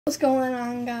What's going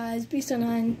on, guys?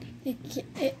 Beast09,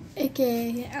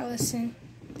 aka Allison.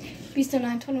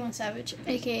 Beast09 21 Savage,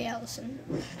 aka Allison.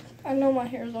 I know my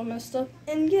hair is all messed up,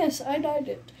 and yes, I dyed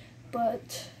it,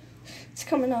 but it's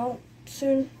coming out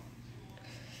soon.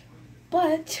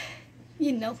 But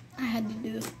you know, I had to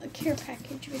do a care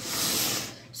package video.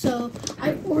 So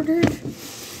I ordered.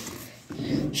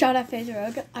 Shout out Faze.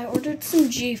 I ordered some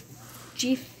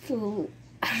Gfuel.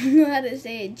 I don't know how to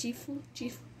say it.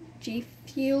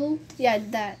 Gfuel, yeah,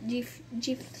 that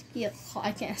Gfuel.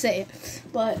 I can't say it,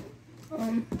 but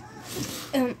I'm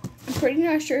pretty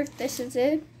not sure if this is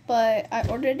it. But I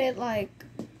ordered it I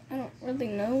don't really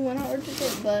know when I ordered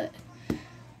it, but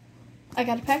I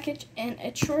got a package and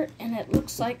it's short and it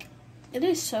looks like it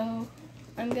is. So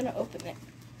I'm gonna open it.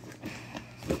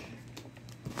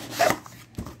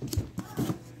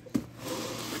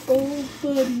 Oh,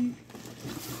 buddy.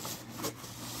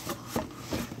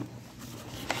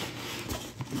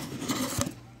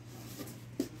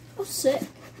 Oh, sick.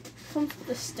 Comes with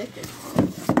the sticker.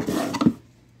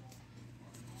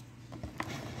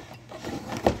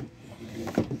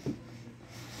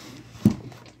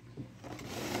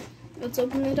 Let's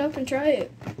open it up and try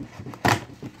it.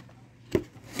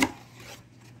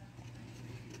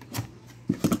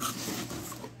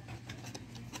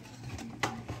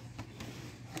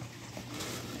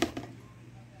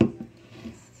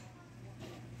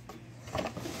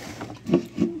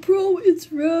 Bro,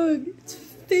 it's rug. It's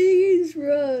Faze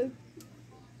rug.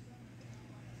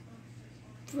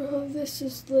 Bro, this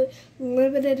is the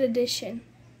limited edition.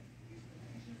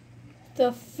 The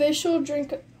official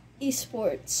drink of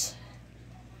esports.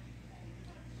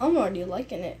 I'm already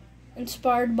liking it.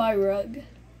 Inspired by rug.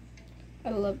 I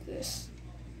love this.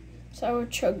 Sour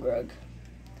chug rug.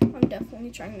 I'm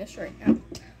definitely trying this right now.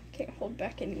 Can't hold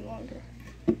back any longer.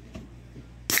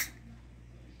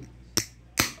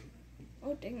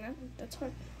 Oh dang, that's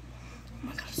hard. Oh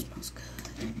my god, it smells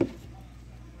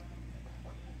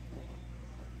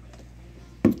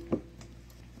good.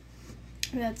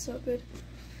 That's so good.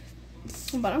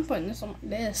 But I'm putting this on my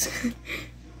desk.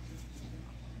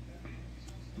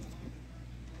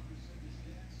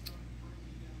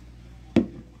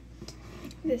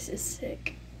 This is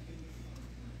sick.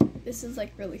 This is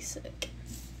like really sick.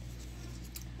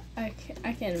 I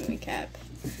can't even cap.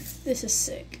 This is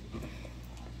sick.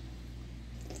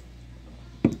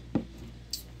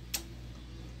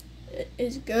 It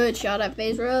is good. Shout out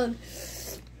Faze rug.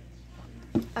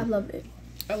 I love it.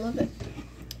 I love it.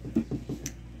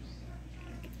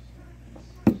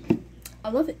 I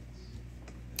love it.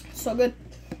 So good.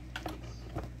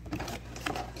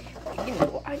 You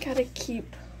know, I got a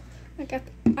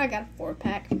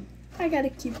 4-pack. I gotta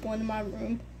keep one in my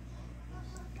room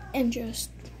and just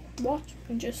watch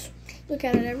and just look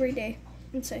at it every day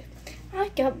and say, I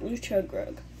got blue chug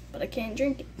rug, but I can't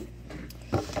drink it.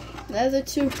 The other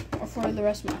two are for the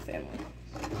rest of my family.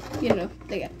 You know,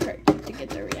 they got hurt to get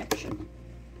their reaction.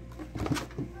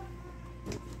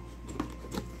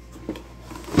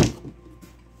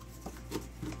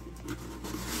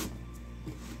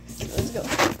 Let's go.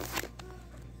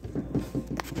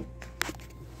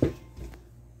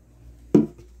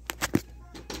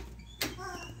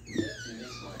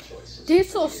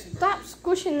 Diesel, stop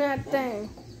squishing that thing.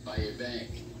 By your bank.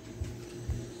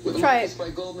 With Try it. By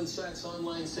Goldman Sachs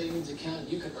online savings account,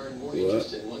 you can earn more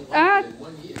interest in 1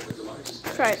 year with the largest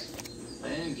banks. Try it.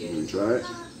 Man, you want to try it?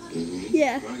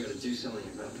 Yeah. I gotta do something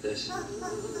about this.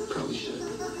 Probably should.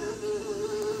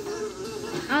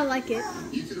 I like it.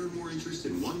 You could earn more interest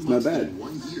in 1 month than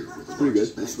 1 year. It's pretty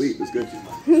good. It's sweet. It's good.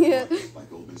 Yeah. By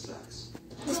Goldman Sachs.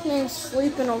 This man's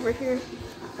sleeping over here.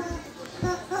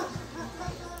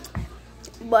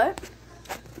 But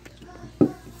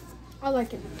I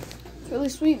like it. It's really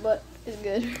sweet, but it's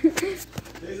good. Tastes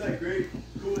like great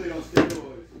Kool-Aid on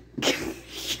steroids.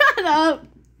 Shut up.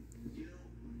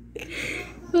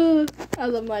 I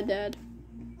love my dad,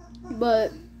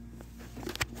 but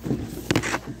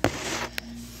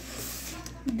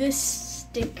this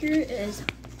sticker is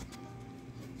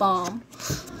bomb.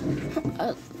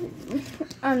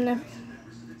 I'm the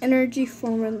energy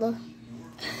formula.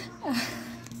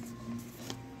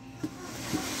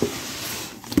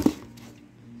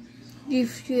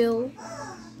 Gfuel.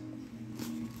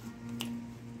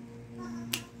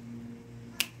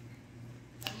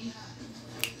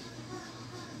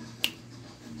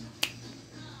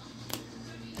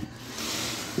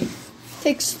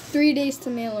 Takes 3 days to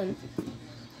mail in.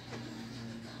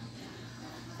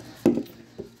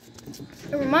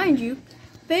 To remind you,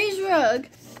 Faze rug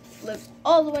lives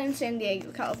all the way in San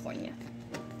Diego, California.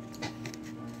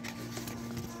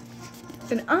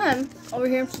 And I'm over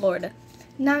here in Florida.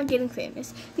 not getting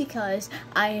famous because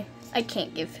I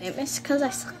can't get famous because I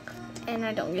suck and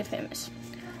I don't get famous.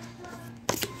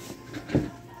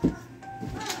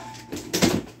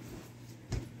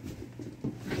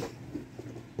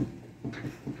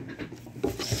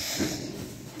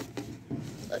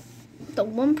 The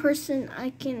one person I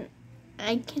can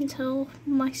tell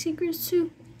my secrets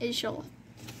to is y'all.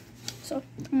 So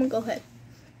I'm gonna go ahead.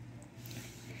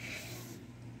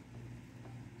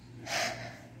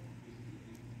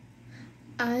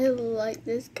 I like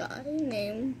this guy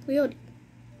named Leody.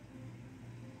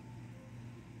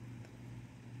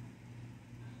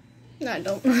 No, I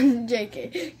don't.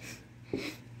 JK.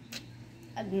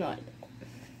 I don't know.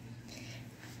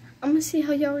 I'm gonna see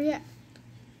how y'all react.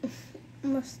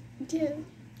 Yeah,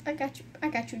 I got you,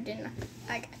 didn't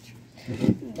I? I got you.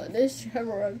 But this Chug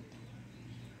Rug.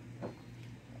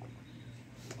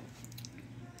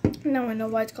 Now I know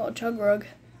why it's called Chug Rug.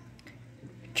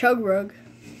 Chug Rug.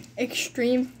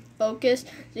 Extreme focus,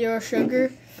 0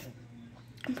 sugar,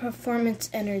 performance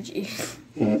energy.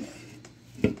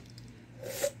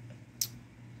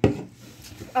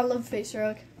 I love Faze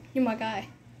Rug. You're my guy.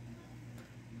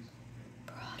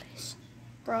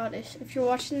 Brawadis. If you're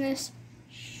watching this,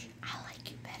 I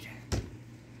like you better.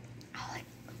 I like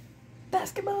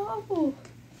basketball.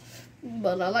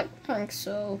 But I like punk,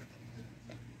 so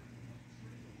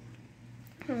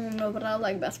I don't know, but I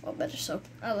like basketball better, so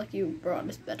I like you,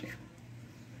 Brawadis, better.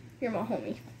 You're my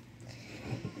homie.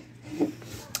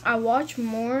 I watch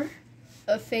more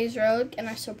of Faze Rug and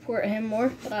I support him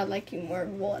more, but I like you more,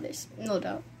 Brawadis. No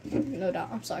doubt. No doubt.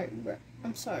 I'm sorry, bro.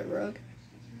 I'm sorry, Rug.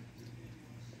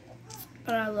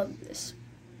 But I love this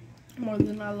more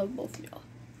than I love both of y'all.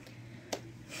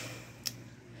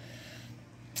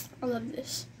 I love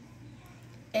this.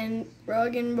 And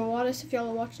Rug and Brawadis, if y'all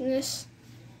are watching this,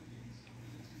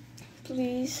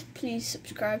 please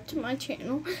subscribe to my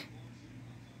channel.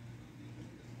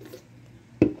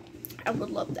 I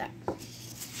would love that.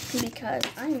 Because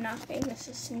I'm not famous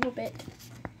a single bit.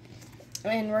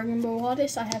 And Rug and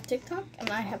Brawadis, I have TikTok and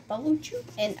I have followed you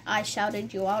and I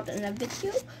shouted you out in a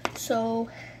video. So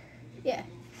yeah.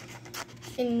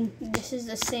 And this is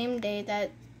the same day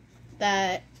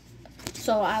that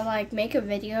so I like make a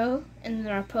video and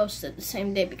then I post it the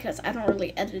same day because I don't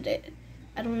really edit it.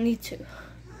 I don't need to.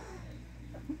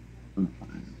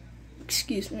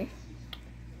 Excuse me.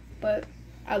 But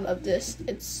I love this.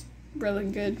 It's really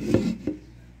good.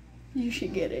 You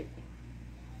should get it.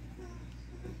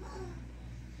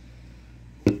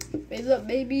 Faze up,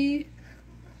 baby.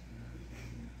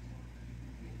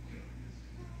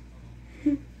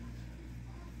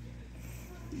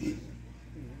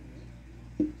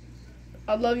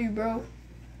 I love you, bro.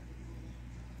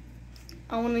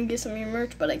 I want to get some of your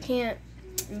merch, but I can't.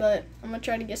 But I'm going to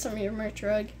try to get some of your merch,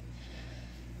 Rug.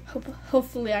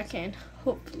 Hopefully I can.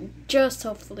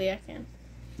 Hopefully I can.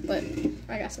 But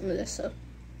I got some of this, so.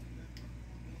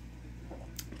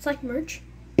 It's like merch.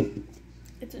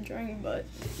 It's a drink, but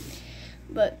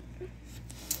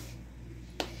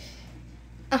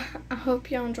I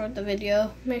hope y'all enjoyed the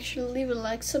video. Make sure to leave a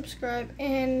like, subscribe,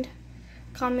 and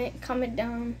comment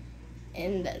down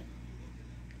in the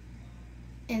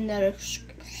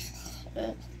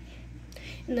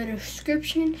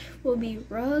description will be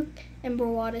Rug and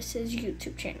Brawadis'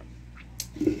 YouTube channel.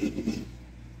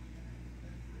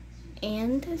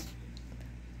 And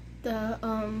the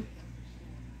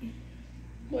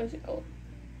what is it called?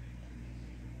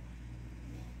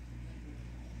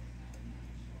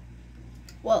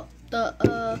 Well,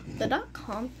 the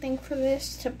 .com thing for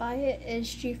this to buy it is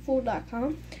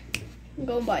gfuel.com.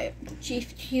 Go buy it.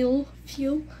 Gfuel,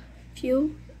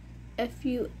 Fuel,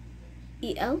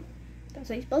 F-U-E-L. That's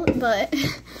how you spell it. But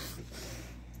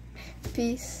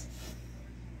peace.